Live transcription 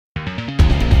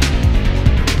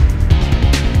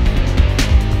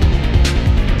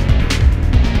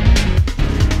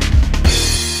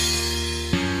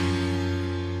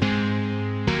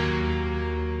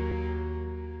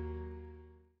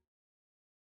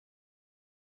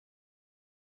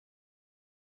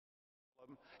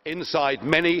inside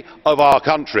many of our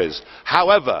countries.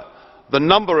 However, the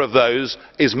number of those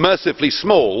is mercifully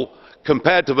small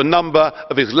compared to the number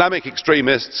of Islamic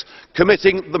extremists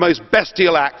committing the most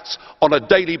bestial acts on a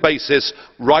daily basis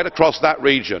right across that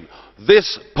region.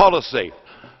 This policy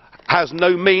has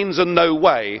no means and no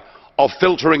way of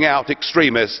filtering out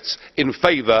extremists in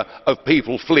favour of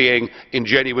people fleeing in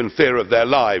genuine fear of their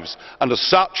lives, and as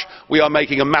such we are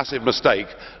making a massive mistake.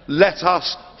 Let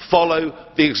us follow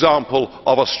the example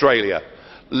of Australia.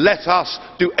 Let us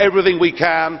do everything we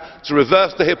can to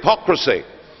reverse the hypocrisy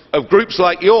of groups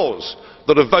like yours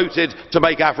that have voted to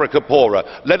make Africa poorer.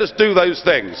 Let us do those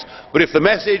things. But if the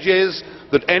message is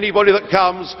that anybody that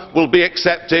comes will be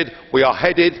accepted, we are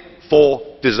headed for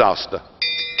disaster.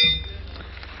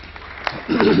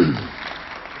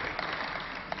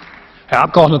 Herr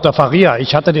Abgeordneter Faria,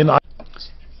 ich hatte den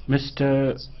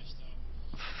Mr.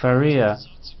 Faria,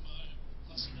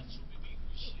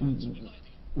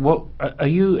 what are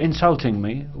you insulting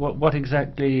me? What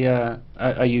exactly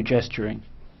are you gesturing?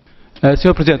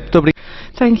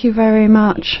 Thank you very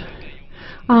much.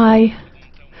 I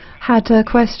had a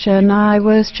question. I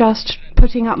was just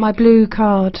putting up my blue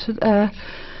card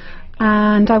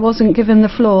and I wasn't given the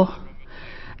floor.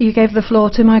 You gave the floor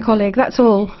to my colleague, that's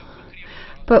all.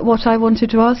 But what I wanted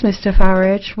to ask Mr.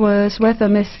 Farage was whether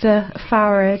Mr.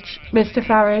 Farage...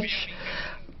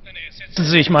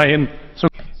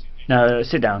 No,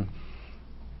 sit down.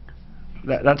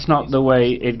 That's not the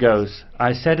way it goes.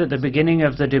 I said at the beginning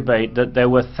of the debate that there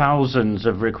were thousands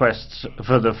of requests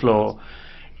for the floor,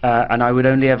 and I would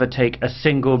only ever take a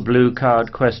single blue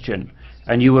card question,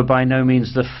 and you were by no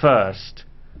means the first.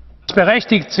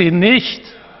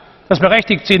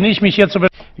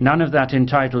 None of that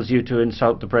entitles you to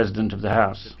insult the President of the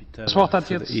House. For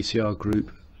the ECR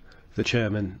group, the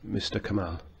chairman, Mr.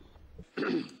 Kamal.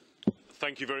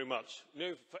 Thank you very much.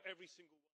 No, for every single